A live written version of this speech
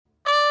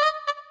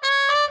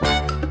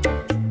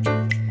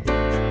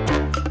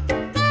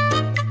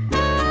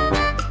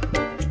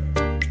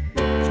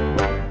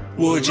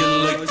Would you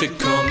like to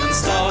come and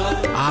stall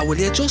it? Ah, will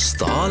you just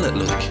stall it,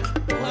 look?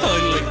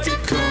 I'd like to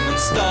come and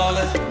stall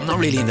it. I'm not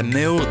really in the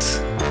mood.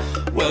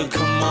 Well,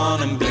 come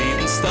on and bleed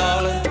and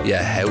stall it.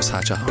 Yeah, house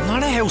hatcher. I'm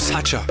not a house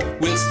hatcher.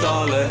 We'll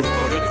stall it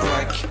for the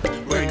crack.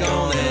 We're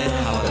gonna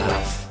have a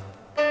laugh.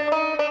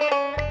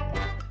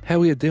 How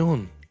are you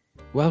doing?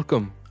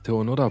 Welcome to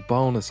another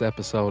bonus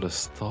episode of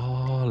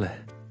Stall It.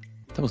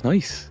 That was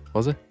nice.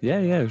 Was it? Yeah,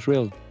 it was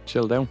real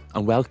chill down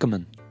and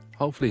welcoming.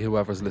 Hopefully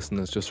whoever's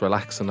listening is just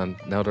relaxing and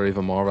now they're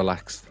even more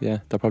relaxed. Yeah,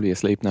 they're probably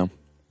asleep now.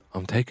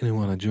 I'm taking you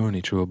on a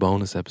journey through a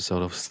bonus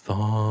episode of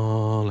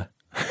Stall It.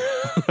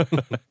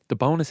 The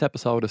bonus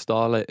episode of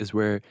Stall It is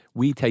where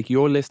we take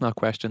your listener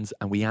questions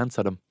and we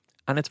answer them.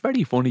 And it's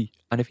very funny.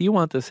 And if you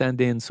want to send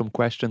in some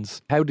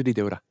questions, how did he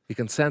do that? You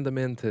can send them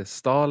in to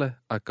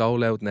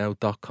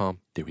stallit@goloudnow.com.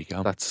 There we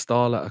go. That's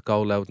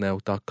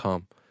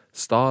stallit@goloudnow.com.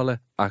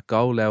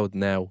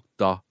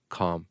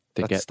 Stallit@goloudnow.com.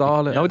 They That's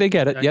Stall It. No, they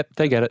get it. Yep,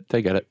 they get it.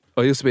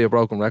 I used to be a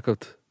broken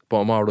record, but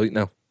I'm all right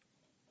now.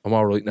 I'm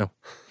all right now.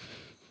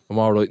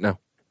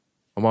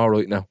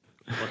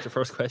 What's your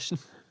first question?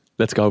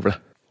 Let's go over it.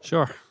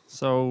 Sure.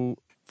 So,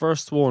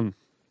 first one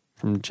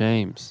from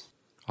James.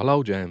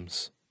 Hello,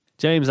 James.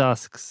 James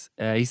asks,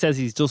 he says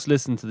he's just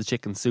listened to the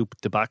chicken soup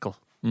debacle.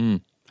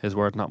 His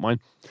word, not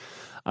mine.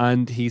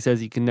 And he says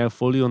he can now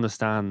fully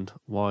understand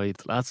why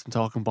the lads from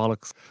Talking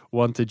Bollocks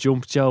want to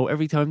jump Joe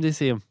every time they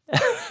see him.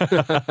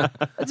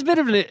 It's a bit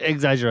of an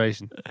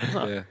exaggeration.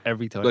 Not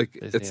every time. Like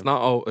they see it's him.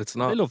 not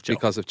They love Joe.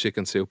 because of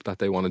chicken soup that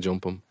they want to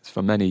jump him. It's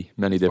for many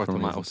For different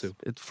tomato reasons. soup.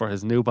 It's for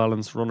his New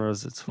Balance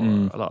runners. It's for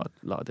a lot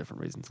of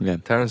different reasons. Yeah.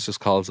 Terence just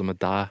calls him a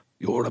da.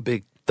 You're a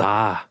big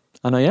da.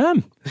 And I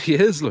am. He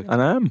is like.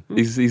 And I am.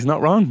 He's not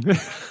wrong.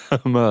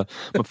 I'm a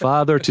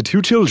father to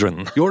 2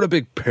 children. You're a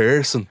big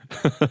person.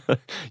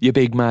 You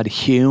big mad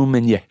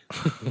human, you.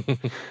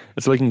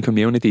 It's like in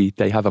Community,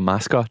 they have a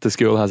mascot. The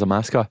school has a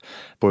mascot,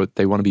 but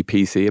they want to be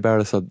PC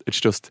about it. So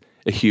it's just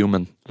a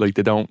human. Like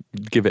they don't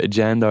give it a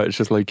gender. It's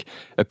just like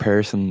a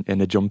person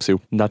in a jumpsuit.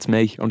 And that's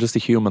me. I'm just a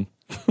human.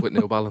 With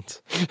New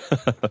Balance.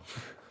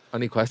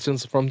 Any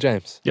questions from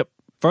James? Yep.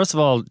 First of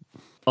all,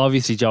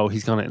 obviously, Joe,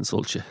 he's going to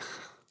insult you.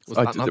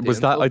 I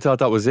thought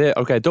that was it.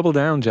 Okay, double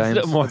down, James.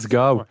 Let's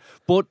go.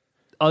 But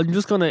I'm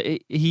just going to,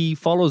 he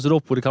follows it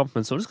up with a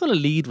compliment, so I'm just going to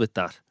lead with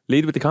that.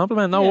 Lead with the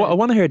compliment? No, Yeah. I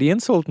want to hear the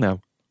insult now.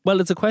 Well,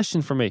 it's a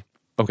question for me.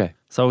 Okay.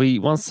 So he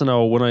wants to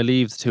know, when I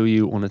leave the two of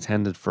you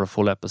unattended for a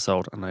full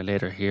episode and I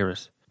later hear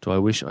it, do I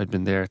wish I'd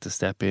been there to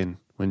step in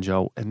when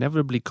Joe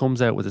inevitably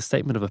comes out with a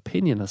statement of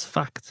opinion as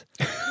fact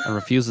and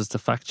refuses to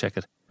fact check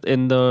it?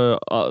 In the,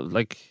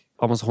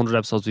 almost 100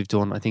 episodes we've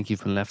done, I think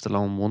you've been left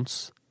alone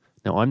once.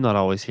 Now, I'm not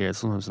always here.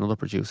 Sometimes another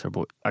producer,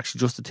 but actually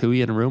just the two of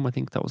you in a room, I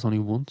think that was only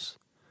once.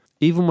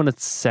 Even when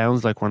it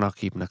sounds like we're not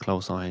keeping a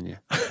close eye on you,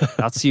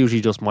 that's usually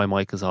just my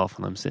mic is off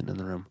and I'm sitting in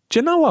the room. Do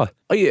you know what?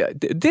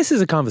 This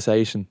is a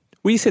conversation.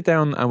 We sit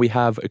down and we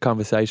have a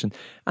conversation,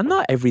 and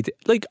not every day.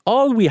 Like,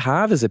 all we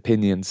have is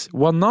opinions.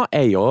 We're not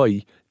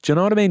AI. Do you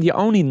know what I mean? You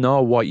only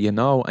know what you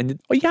know, and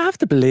you have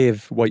to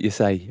believe what you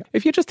say.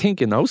 If you just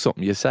think you know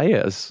something, you say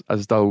it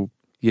as though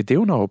you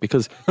do know,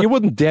 because you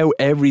wouldn't doubt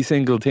every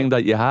single thing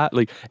that you had.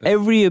 Like,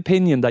 every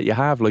opinion that you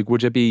have, like,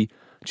 would you be,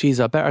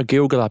 geez, I better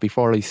Google that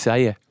before I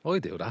say it? I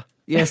do that.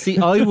 Yeah, see,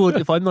 I would,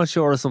 if I'm not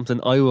sure of something,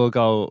 I will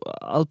go,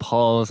 I'll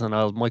pause and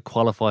might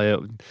qualify it.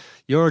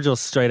 You're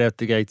just straight out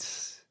the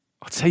gates.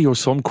 I'd say you're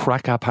some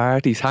crack at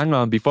parties. Hang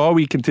on, before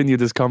we continue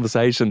this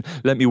conversation,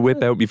 let me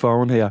whip out my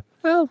phone here.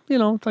 Well,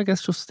 I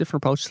guess just a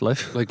different approach to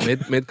life. Like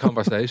mid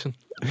conversation.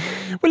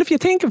 Well, if you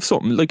think of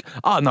something like,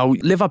 oh no,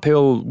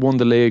 Liverpool won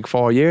the league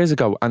 4 years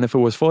ago, and if it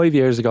was 5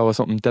 years ago or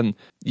something, then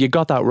you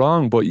got that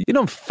wrong. But you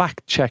don't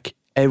fact check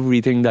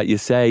everything that you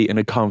say in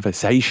a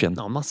conversation.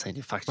 No, I'm not saying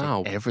you fact check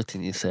No.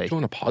 everything you say.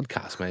 Doing a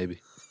podcast,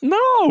 maybe.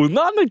 No,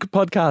 not in a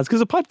podcast,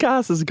 because a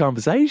podcast is a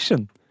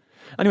conversation.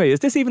 Anyway, is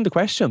this even the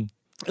question?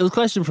 It was a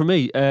question for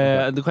me.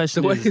 And the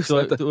question is... It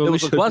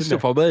was a question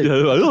for me.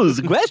 It was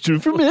a question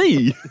for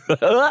me.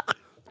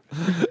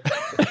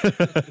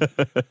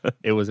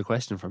 It was a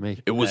question for me.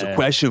 It was a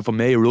question for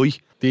me, right?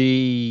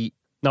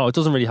 No, it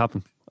doesn't really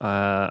happen.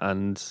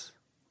 And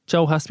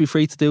Joe has to be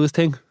free to do his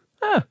thing.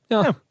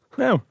 No.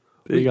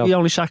 There you go. We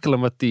only shackle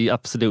him at the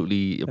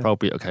absolutely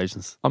appropriate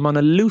occasions. I'm on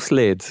a loose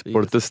lid,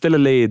 but there's still a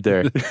lid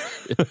there.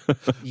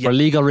 For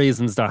legal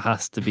reasons, there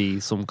has to be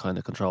some kind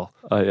of control.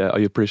 I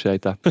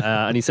appreciate that.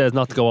 And he says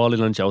not to go all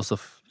in on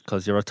Joseph,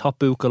 because you're a top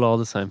bukel all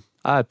the time.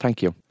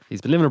 Thank you.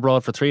 He's been living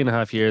abroad for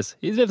 3.5 years.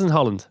 He lives in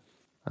Holland.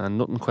 And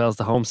nothing quells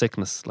the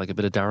homesickness like a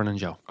bit of Darren and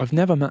Joe. I've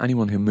never met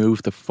anyone who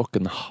moved to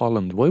fucking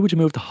Holland. Why would you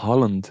move to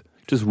Holland?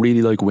 Just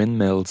really like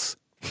windmills.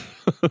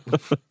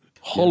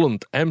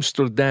 Holland,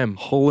 Amsterdam,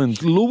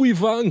 Holland. Louis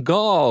van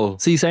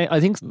Gaal. See, I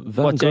think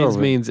what James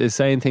means is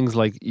saying things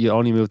like you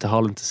only moved to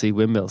Holland to see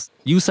windmills.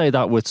 You say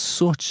that with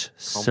such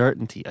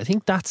certainty. I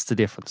think that's the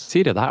difference. It's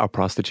either that or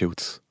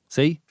prostitutes.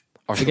 See?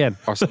 Or Again.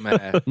 Or some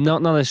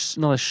Not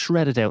a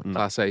shredded out in that.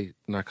 Class A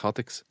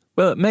narcotics.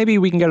 Well, maybe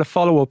we can get a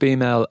follow-up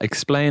email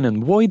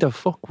explaining why the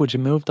fuck would you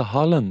move to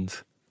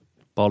Holland?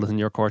 Ball is in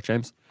your court,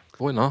 James.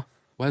 Why not?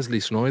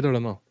 Wesley Snyder or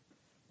no?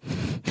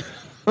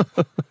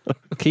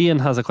 Cian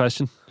has a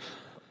question.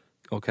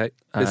 Okay.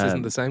 This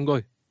isn't the same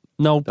guy.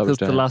 No, That was because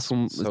the James. last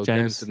one was So James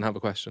James. didn't have a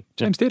question.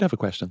 James did have a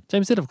question.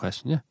 James did have a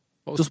question, yeah.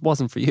 What was- Just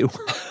wasn't for you.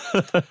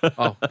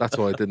 Oh, that's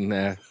why I didn't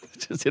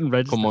Just didn't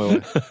register. come my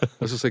way. I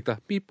was just like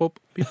that. Beep up,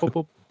 beep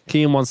up.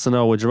 Cian wants to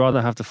know, would you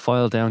rather have to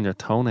file down your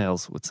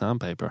toenails with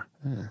sandpaper?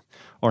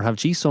 Or have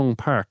Ji-Sung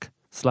Park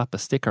slap a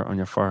sticker on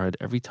your forehead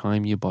every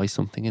time you buy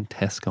something in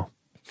Tesco?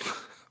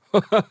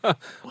 What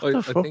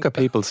the fuck are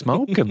people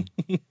smoking?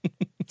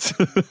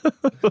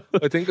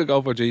 I think I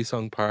go for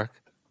G-Song Park,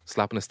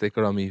 slapping a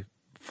sticker on me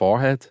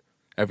forehead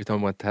every time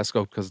I went to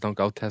Tesco because I don't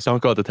go to Tesco.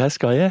 Don't go to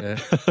Tesco, yeah?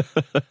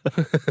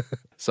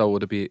 So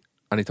would it be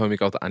anytime you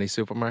go to any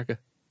supermarket?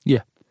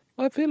 Yeah.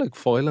 I feel like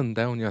filing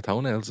down your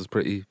toenails is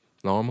pretty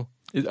normal.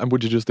 And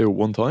would you just do it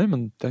one time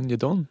and then you're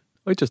done?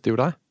 I'd just do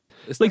that.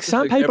 It's Like not just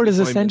sandpaper every is time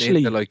you need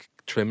essentially- to, like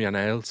trim your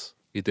nails.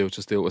 You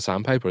just do it with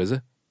sandpaper, is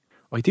it?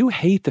 I do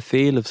hate the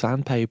feel of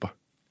sandpaper.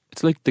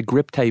 It's like the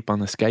grip tape on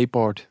a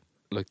skateboard.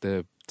 Like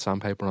the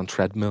sandpaper on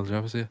treadmills. You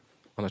ever see it?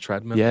 On a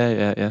treadmill?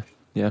 Yeah.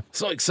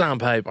 It's like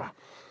sandpaper.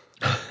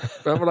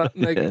 Remember that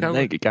naked camera?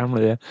 Naked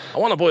camera, yeah. I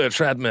want to buy a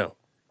treadmill.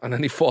 And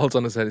then he falls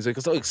on his head. He's like,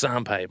 it's like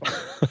sandpaper.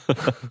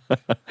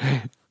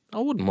 I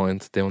wouldn't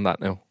mind doing that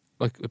now.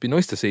 Like, it'd be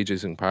nice to see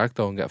Jason Park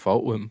though and get a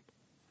photo with him.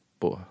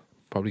 But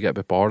probably get a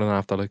bit bored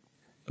after like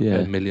Yeah.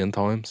 a million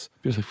times.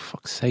 You're like,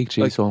 fuck's sake,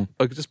 Like, G-Song.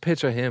 I could just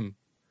picture him.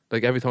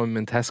 Like every time I'm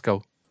in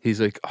Tesco, he's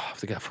like, oh, I have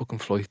to get a fucking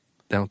flight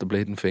down to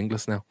Bleeding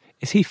Finglas now.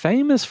 Is he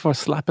famous for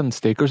slapping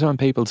stickers on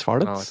people's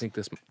foreheads? No, I think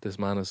this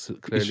man is It's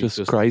clearly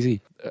just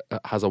crazy.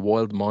 has a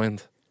wild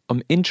mind.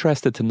 I'm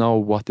interested to know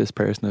what this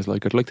person is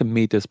like. I'd like to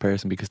meet this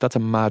person because that's a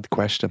mad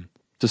question.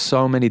 There's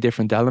so many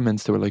different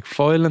elements to it, like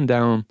filing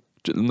down,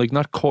 like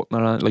not cutting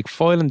around, like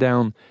filing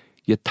down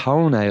your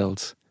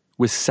toenails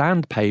with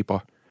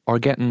sandpaper or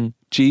getting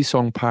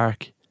Ji-Sung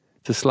Park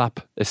to slap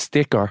a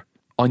sticker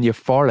on your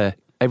forehead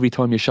every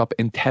time you shop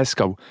in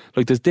Tesco.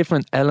 Like there's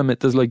different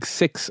elements, there's like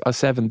 6 or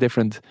 7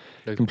 different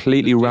Like,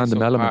 completely the random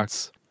Jason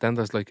elements. Park. Then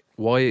there's like,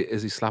 why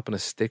is he slapping a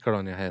sticker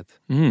on your head?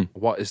 Mm.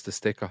 What is the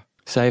sticker?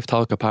 Save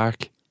Talca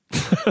Park.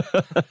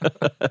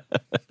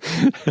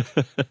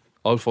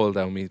 I'll file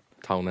down me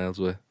toenails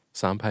with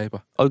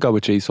sandpaper. I'll go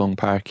with Ji-Sung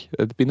Park.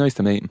 It'd be nice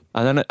to meet him.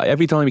 And then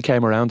every time he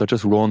came around, I'd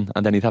just run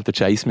and then he'd have to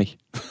chase me.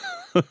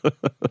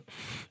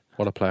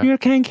 What a player. You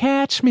can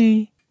catch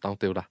me. Don't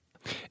do that.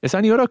 Is there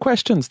any other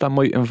questions that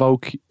might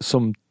invoke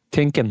some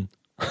thinking?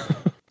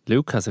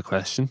 Luke has a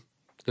question.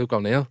 Luke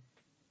O'Neill,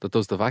 that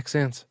does the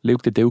vaccines.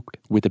 Luke the Duke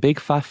with the big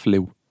fat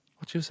flu.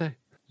 What you say?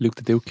 Luke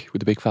the Duke with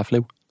the big fat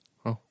flu.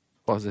 Oh,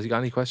 has he got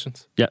any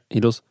questions? Yeah, he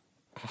does.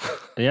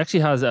 He actually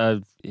has,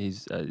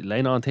 he's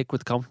laying on thick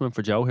with the compliment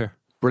for Joe here.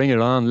 Bring it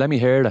on. Let me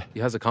hear it. He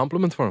has a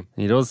compliment for him.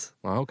 He does.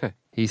 Oh, okay.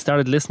 He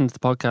started listening to the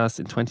podcast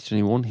in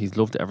 2021. He's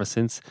loved it ever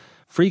since.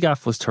 Free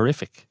Gaff was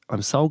terrific.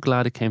 I'm so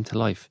glad it came to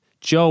life.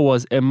 Joe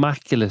was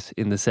immaculate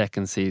in the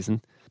second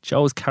season.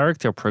 Joe's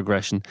character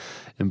progression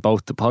in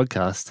both the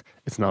podcast,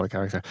 it's not a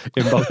character,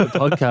 in both the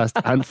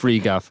podcast and Free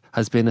Gaff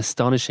has been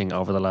astonishing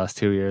over the last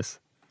 2 years.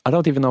 I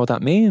don't even know what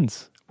that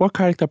means. What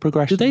character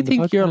progression? Do they in the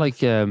think you're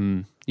podcast?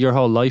 like, your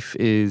whole life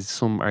is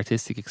some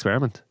artistic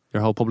experiment?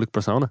 Your whole public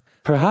persona?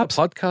 Perhaps.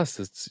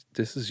 Podcast,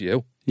 this is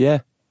you. Yeah.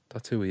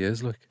 That's who he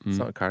is, like. It's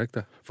not a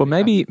character. But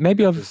maybe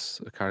I've... It's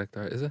a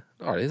character, is it?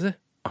 Or is it?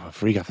 Oh,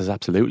 Free Gaff is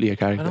absolutely a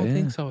character. I don't yeah.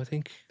 think so. I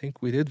think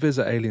we did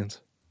visit aliens.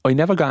 I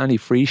never got any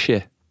free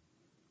shit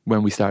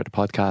when we started the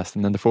podcast,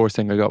 and then the first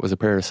thing I got was a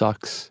pair of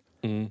socks,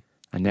 and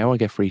now I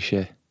get free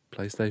shit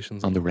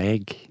PlayStations. on the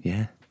reg.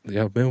 Yeah.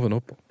 Yeah, moving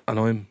up. And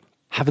I'm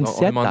Having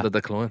said I'm on that, the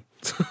decline.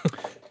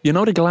 you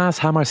know the glass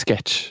hammer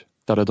sketch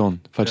that I done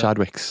for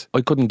Chadwick's?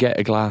 I couldn't get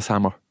a glass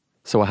hammer,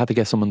 so I had to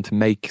get someone to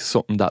make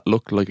something that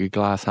looked like a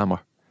glass hammer.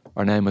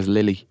 Her name was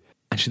Lily,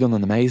 and she done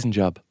an amazing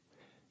job.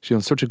 She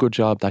done such a good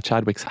job that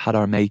Chadwick's had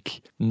her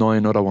make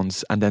 9 other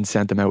ones and then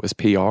sent them out as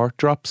PR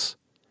drops.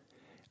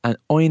 And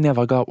I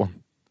never got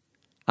one.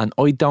 And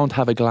I don't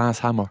have a glass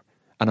hammer.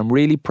 And I'm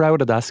really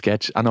proud of that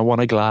sketch, and I want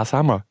a glass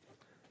hammer.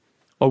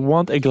 I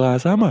want a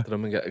glass hammer. Did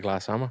I get a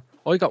glass hammer?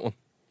 I got one.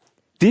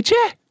 Did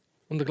you?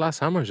 One of the glass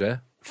hammers, yeah.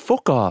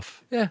 Fuck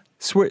off. Yeah.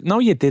 Swear. No,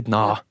 you did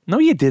not. No,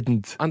 you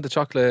didn't. And the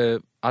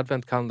chocolate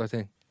advent calendar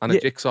thing. And a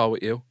Yeah. jigsaw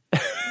with you.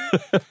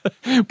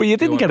 But you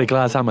didn't get a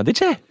glass hammer, did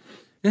you?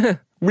 Yeah.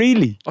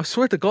 Really? I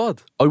swear to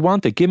God. I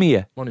want it. Give me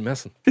it. I'm only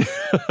messing.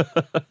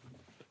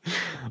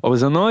 I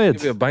was annoyed.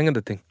 Give you a bang on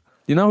the thing.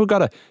 You know who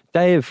got it?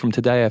 Dave from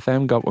Today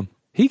FM got one.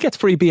 He gets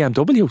free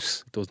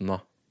BMWs. It does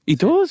not. He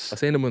does. I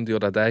seen him one the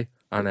other day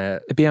and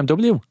A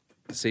BMW.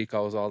 the seat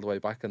goes all the way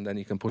back and then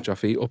you can put your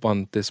feet up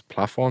on this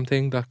platform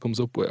thing that comes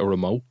up with a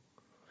remote.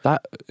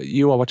 That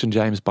you are watching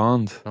James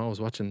Bond. No, I was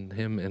watching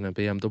him in a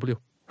BMW.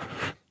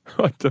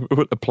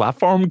 The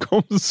platform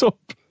comes up.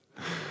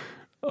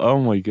 Oh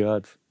my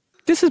god.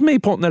 This is me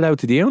putting it out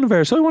to the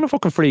universe. I want a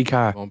fucking free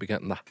car. I won't be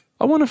getting that.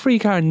 I want a free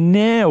car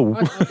now.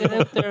 Get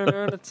out there and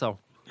earn it, so.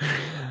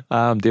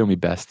 I'm doing my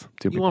best.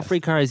 You want free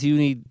cars, you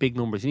need big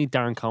numbers. You need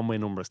Darren Conway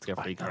numbers to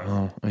get free cars.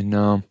 Oh, I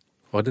know.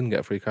 I didn't get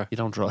a free car. You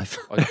don't drive.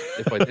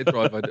 If I did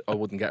drive, I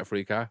wouldn't get a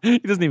free car. He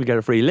doesn't even get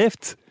a free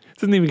lift.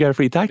 Doesn't even get a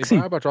free My taxi.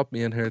 barber dropped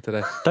me in here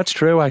today. That's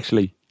true,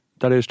 actually.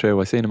 That is true.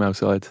 I seen him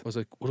outside. I was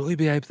like, would I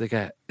be able to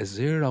get a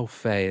 0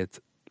 fade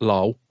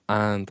low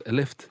and a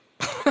lift?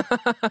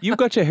 You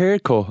got your hair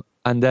cut,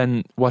 and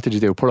then what did you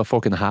do? Put a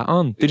fucking hat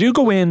on? Did you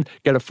go in,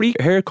 get a free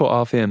haircut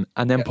off him,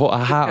 and then put a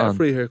hat Get a on?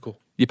 free haircut.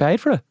 You paid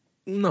for it?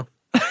 No.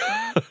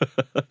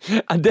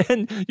 And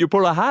then you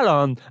put a hat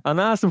on and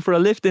asked him for a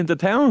lift into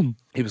town.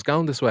 He was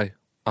going this way,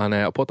 and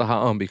I put the hat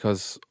on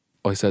because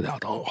I said, oh,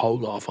 don't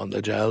hold off on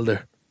the gel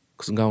there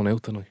because I'm going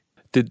out tonight.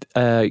 Did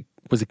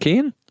was it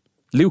Keane?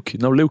 Luke?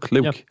 No, Luke.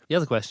 Yeah, he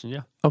has a question,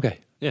 yeah. Okay.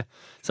 Yeah.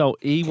 So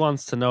he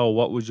wants to know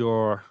what would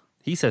your,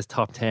 he says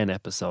top 10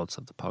 episodes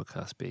of the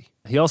podcast be.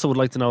 He also would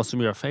like to know some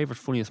of your favourite,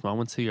 funniest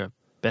moments, who your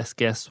best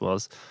guest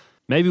was.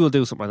 Maybe we'll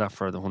do something like that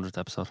for the 100th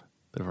episode.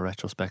 Bit of a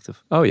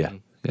retrospective. Oh yeah.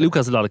 Luke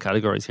has a lot of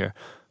categories here.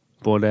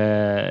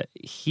 But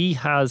he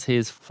has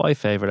his 5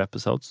 favourite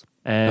episodes.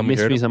 we hear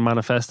Mysteries them? and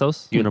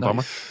Manifestos, Unabomber,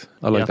 Nice.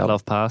 I like that.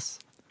 Love Pass,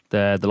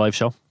 the live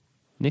show,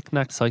 Knick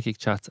Knack Psychic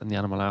Chats and the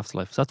Animal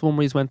Afterlife. Is that the one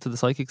where he went to the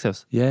psychic's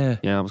house? Yeah.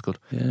 Yeah, that was good.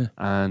 Yeah.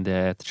 And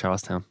the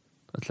Charlestown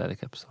Athletic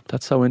episode.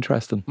 That's so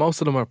interesting.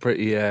 Most of them are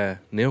pretty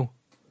new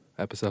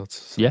episodes.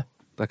 So Yeah.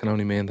 that can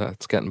only mean that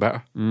it's getting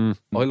better. Mm.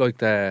 I like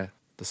the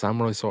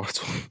samurai swords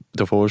one.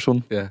 The first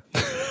one. Yeah.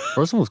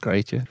 First one was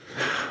great, yeah.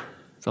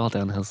 It's all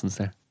downhill since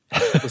there.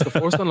 Was the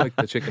first one like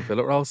the chicken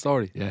fillet roll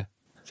story? Yeah.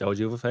 Joe, would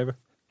you have a favourite?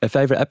 A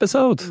favourite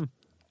episode?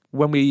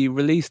 When we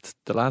released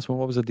the last one,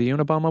 what was it? The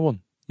Unabomber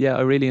one? Yeah,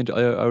 I really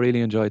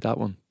enjoyed that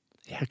one.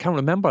 Yeah, I can't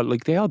remember.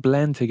 Like, they all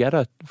blend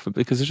together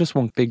because it's just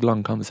one big,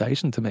 long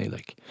conversation to me.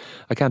 Like,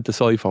 I can't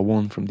decipher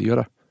one from the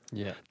other.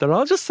 Yeah. They're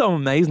all just so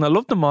amazing. I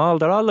love them all.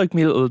 They're all like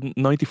me little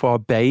 94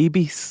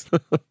 babies.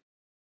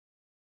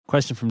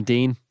 Question from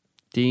Dean.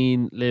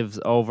 Dean lives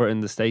over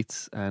in the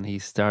States and he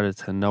started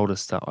to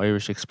notice that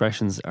Irish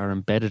expressions are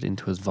embedded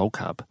into his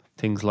vocab.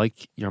 Things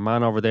like, your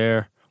man over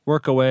there,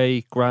 work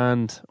away,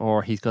 grand,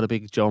 or he's got a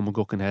big Joe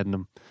McGucken head in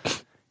him.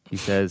 He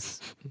says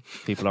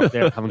people over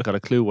there haven't got a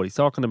clue what he's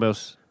talking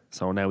about,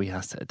 so now he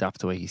has to adapt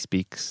the way he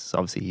speaks. So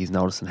obviously he's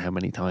noticing how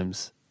many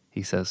times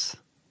he says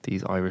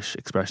these Irish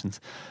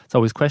expressions.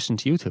 So his question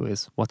to you two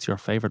is, what's your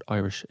favourite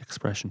Irish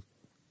expression?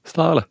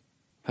 Stala.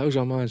 How's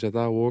your man, your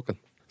dad working?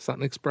 Is that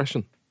an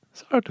expression?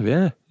 Sort of,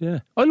 yeah, yeah.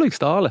 I like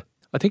Stala.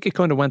 I think it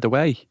kind of went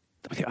away.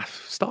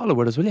 Stala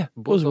with us, will you?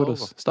 Buzz with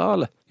us.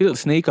 Stala. You little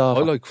sneak off.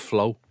 I like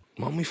float.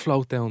 When we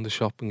float down the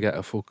shop and get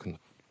a fucking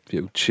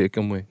few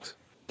chicken wings.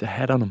 The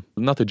head on him.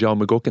 Not the Joe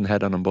McGucken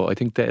head on him, but I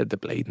think the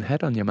bleeding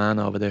head on your man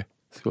over there.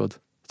 It's good.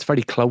 It's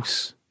very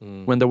close.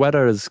 When the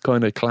weather is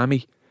kind of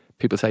clammy,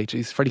 people say,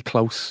 geez, it's very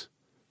close.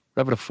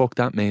 Whatever the fuck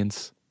that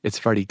means, it's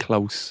very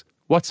close.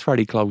 What's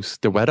very close?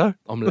 The weather?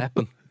 I'm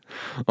lepping.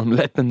 I'm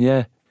letting,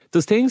 yeah.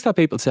 There's things that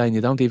people say and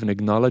you don't even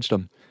acknowledge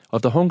them.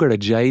 Of the hunger of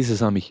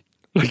Jesus on me.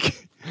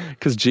 Like,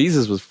 because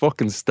Jesus was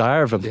fucking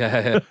starving.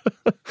 Yeah.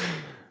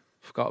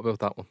 Forgot about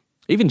that one.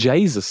 Even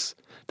Jesus.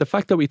 The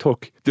fact that we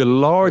took the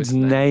Lord's His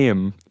name.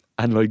 name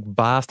and like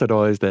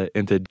bastardized it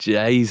into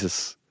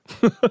Jesus.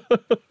 I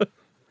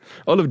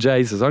love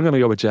Jesus. I'm going to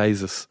go with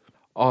Jesus.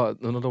 Oh,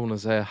 another one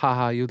is,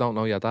 haha, you don't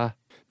know your dad.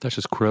 That's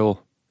just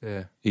cruel.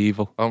 Yeah.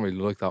 Evil. I don't really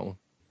like that one.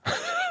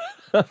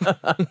 I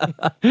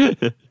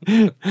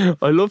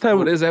love how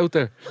But it is out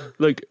there.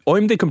 like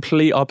I'm the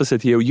complete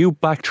opposite to you. You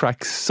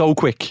backtrack so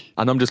quick,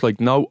 and I'm just like,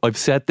 no, I've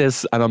said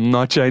this, and I'm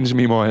not changing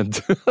my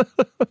mind.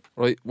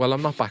 Right, well,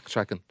 I'm not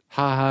backtracking.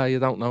 Haha, you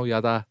don't know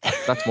your dad.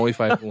 That's my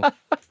favourite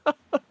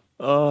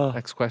one.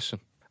 Next question.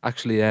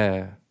 Actually,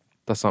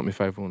 that's not my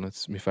favourite one.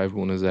 My favourite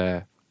one is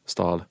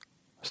Stala.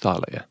 Start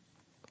like, yeah.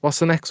 What's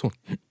the next one?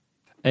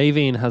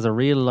 Aveen has a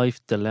real life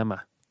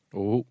dilemma.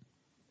 Oh.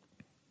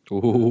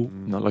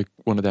 Not like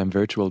one of them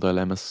virtual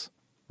dilemmas.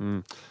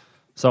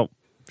 So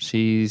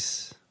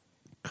she's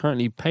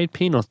currently paid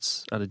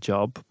peanuts at a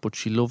job, but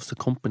she loves the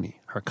company,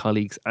 her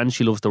colleagues, and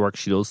she loves the work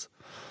she does.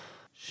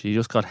 She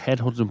just got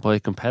headhunted by a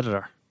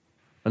competitor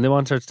and they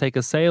want her to take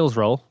a sales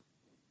role.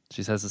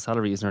 She says the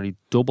salary is nearly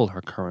double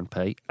her current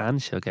pay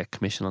and she'll get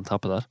commission on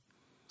top of that.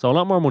 So a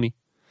lot more money.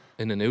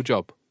 In a new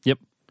job. Yep.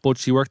 But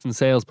she worked in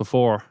sales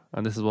before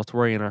and this is what's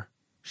worrying her.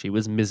 She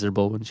was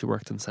miserable when she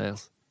worked in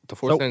sales. The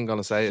first thing I'm going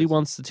to say She is,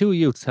 wants the two of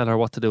you to tell her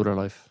what to do with her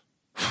life.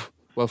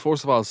 well,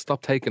 first of all,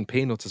 stop taking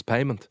peanuts as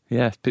payment.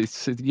 Yeah,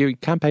 you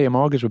can't pay a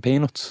mortgage with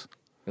peanuts,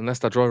 Unless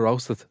they're dry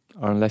roasted.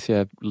 or unless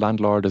your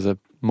landlord is a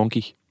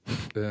monkey.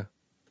 Yeah.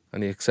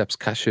 And he accepts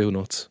cashew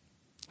nuts.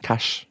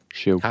 Cash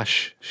shoe.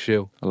 Cash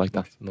shoe. I like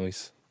that.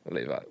 Nice.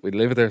 We'd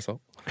leave it there, so.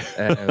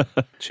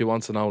 She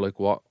wants to know, like,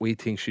 what we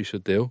think she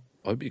should do.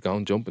 I'd be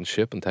going jumping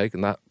ship and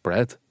taking that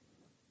bread.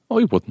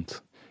 I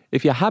wouldn't.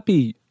 If you're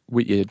happy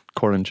with your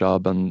current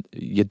job and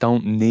you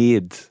don't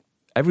need,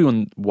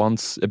 everyone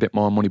wants a bit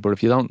more money, but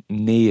if you don't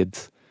need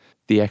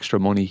the extra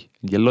money,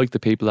 you like the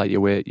people that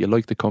you're with, you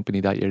like the company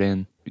that you're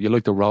in, you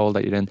like the role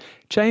that you're in,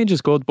 change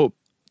is good, but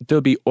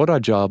there'll be other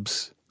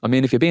jobs I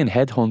mean, if you're being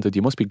headhunted,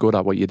 you must be good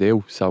at what you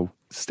do. So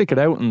stick it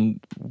out and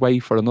wait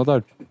for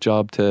another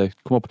job to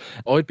come up.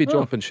 I'd be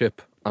jumping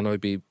ship and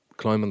I'd be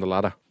climbing the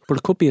ladder. But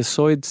it could be a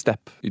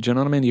sidestep. Do you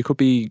know what I mean? You could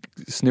be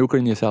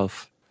snookering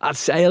yourself. And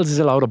sales is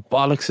a load of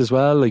bollocks as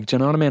well. Like, do you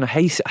know what I mean? I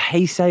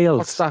hate sales.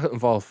 What's that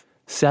involve?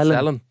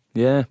 Selling.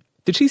 Yeah.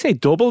 Did she say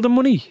double the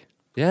money?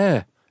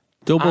 Yeah.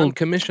 Double. And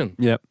commission.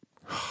 Yeah.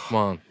 Come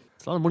on.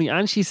 It's a lot of money.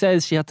 And she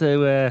says she had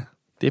to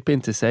dip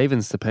into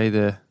savings to pay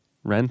the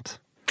rent.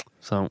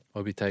 So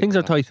I'll be taking things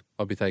are that. tight.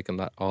 I'll be taking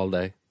that all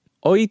day.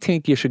 I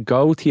think you should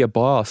go to your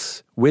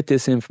boss with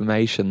this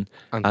information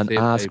and see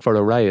if ask they- for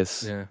a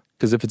raise. Yeah.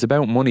 Because if it's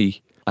about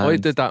money, I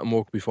and did that in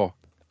work before.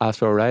 ask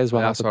for a raise,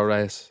 what I asked happened? for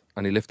a raise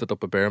and he lifted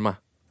up a bear mat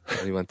and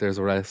he went, there's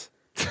a raise.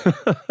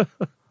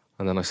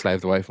 And then I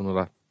slaved away for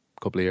another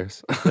couple of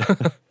years.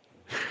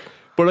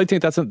 But I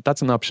think that's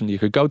an option. You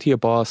could go to your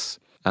boss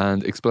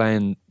and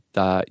explain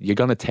that you're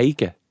going to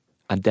take it,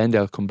 and then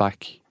they'll come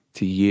back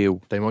to you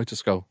They might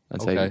just go,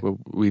 and okay. say, well,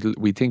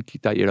 we think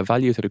that you're a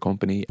value to the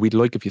company. We'd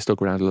like if you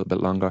stuck around a little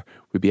bit longer.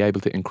 We'd be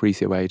able to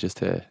increase your wages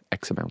to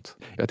X amount.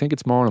 I think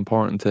it's more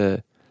important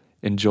to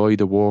enjoy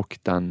the work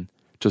than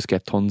just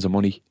get tons of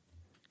money.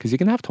 Because you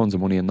can have tons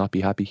of money and not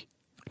be happy.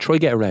 Try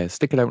get a raise.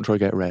 Stick it out and try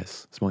get a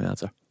raise. That's my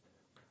answer.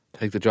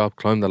 Take the job,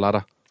 climb the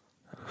ladder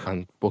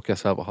and book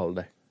yourself a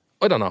holiday.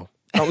 I don't know.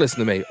 Don't listen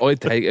to me. I'd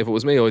take it. If it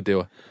was me, I'd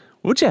do it.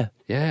 Would you?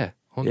 Yeah,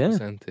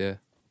 100%. Yeah.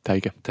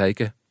 Take it.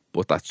 Take it.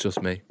 But that's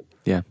just me.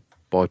 Yeah.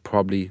 But I'd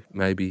probably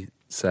maybe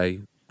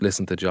say,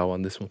 listen to Joe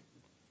on this one.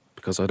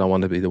 Because I don't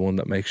want to be the one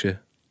that makes you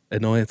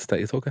annoyed that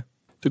you took it.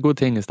 The good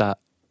thing is that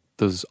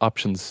there's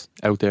options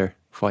out there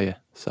for you.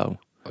 So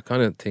I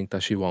kind of think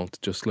that she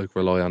won't just like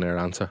rely on her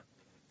answer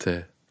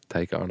to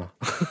take it or not.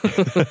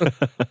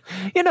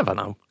 you never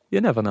know.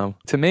 You never know.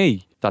 To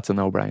me, that's a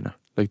no-brainer.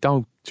 Like,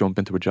 don't jump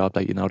into a job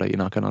that you know that you're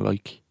not going to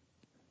like.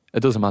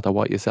 It doesn't matter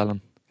what you're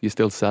selling. You're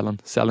still selling.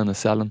 Selling is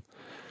selling.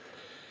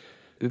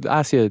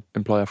 Ask your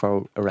employer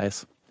for a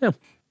raise. Yeah.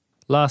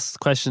 Last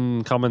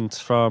question, comment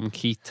from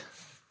Keith.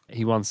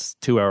 He wants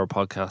 2-hour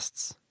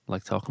podcasts,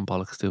 like Talking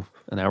Bollocks do.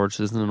 An hour just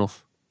isn't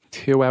enough.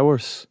 2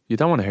 hours. You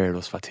don't want to hear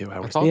us for 2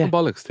 hours. Talking Yeah.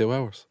 bollocks, 2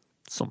 hours.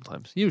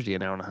 Sometimes. Usually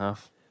an hour and a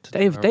half. to 2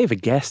 Dave, hours. they have a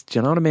guest. Do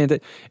you know what I mean?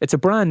 It's a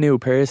brand new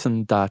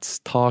person that's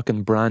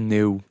talking brand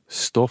new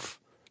stuff.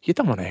 You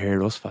don't want to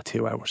hear us for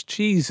 2 hours.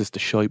 Jesus, the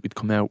shite we'd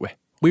come out with.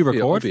 We I'd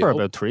record be for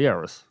open. about 3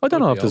 hours. I don't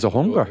know I'd if be there's a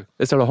open to hunger. it.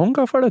 Is there a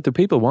hunger for it? Do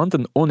people want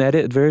an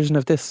unedited version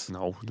of this?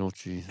 No,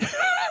 jeez.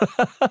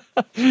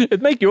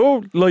 It'd make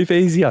your life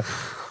easier.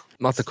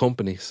 Not the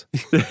companies.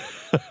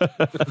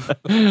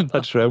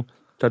 That's true.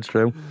 That's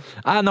true.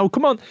 Ah, no,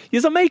 come on.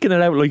 You're making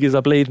it out like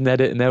you're bleeding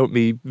editing out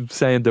me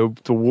saying the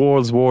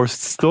world's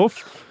worst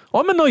stuff.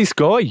 I'm a nice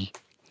guy.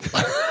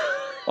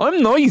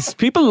 I'm nice.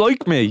 People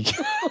like me.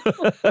 I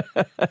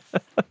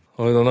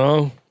don't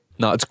know.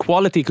 No, it's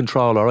quality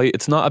control, all right?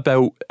 It's not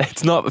a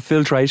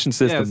filtration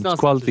system. not it's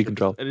quality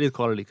control. It is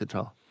quality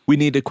control. We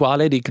need a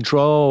quality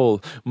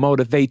control.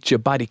 Motivate your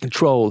body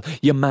control.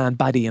 Your man,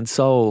 body and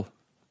soul.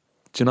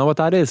 Do you know what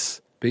that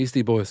is?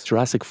 Beastie Boys.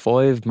 Jurassic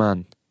 5,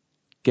 man.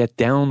 Get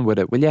down with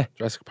it, will you?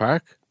 Jurassic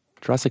Park.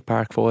 Jurassic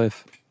Park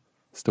 5.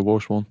 It's the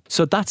worst one.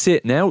 So that's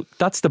it now.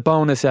 That's the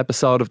bonus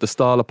episode of the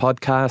Staller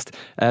podcast.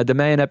 The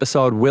main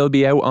episode will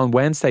be out on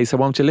Wednesday, so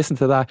won't you listen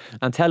to that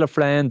and tell a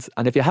friend.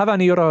 And if you have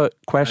any other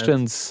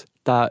questions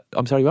that...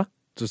 I'm sorry, what?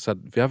 Just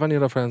said, if you have any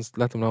other friends,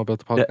 let them know about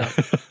the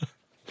podcast.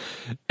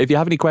 If you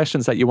have any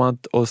questions that you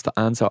want us to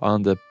answer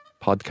on the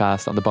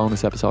podcast, on the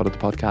bonus episode of the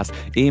podcast,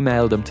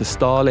 email them to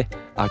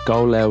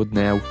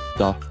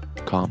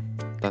stally@goloudnow.com.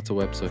 That's a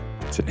website.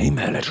 It's an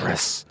email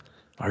address.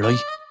 All right?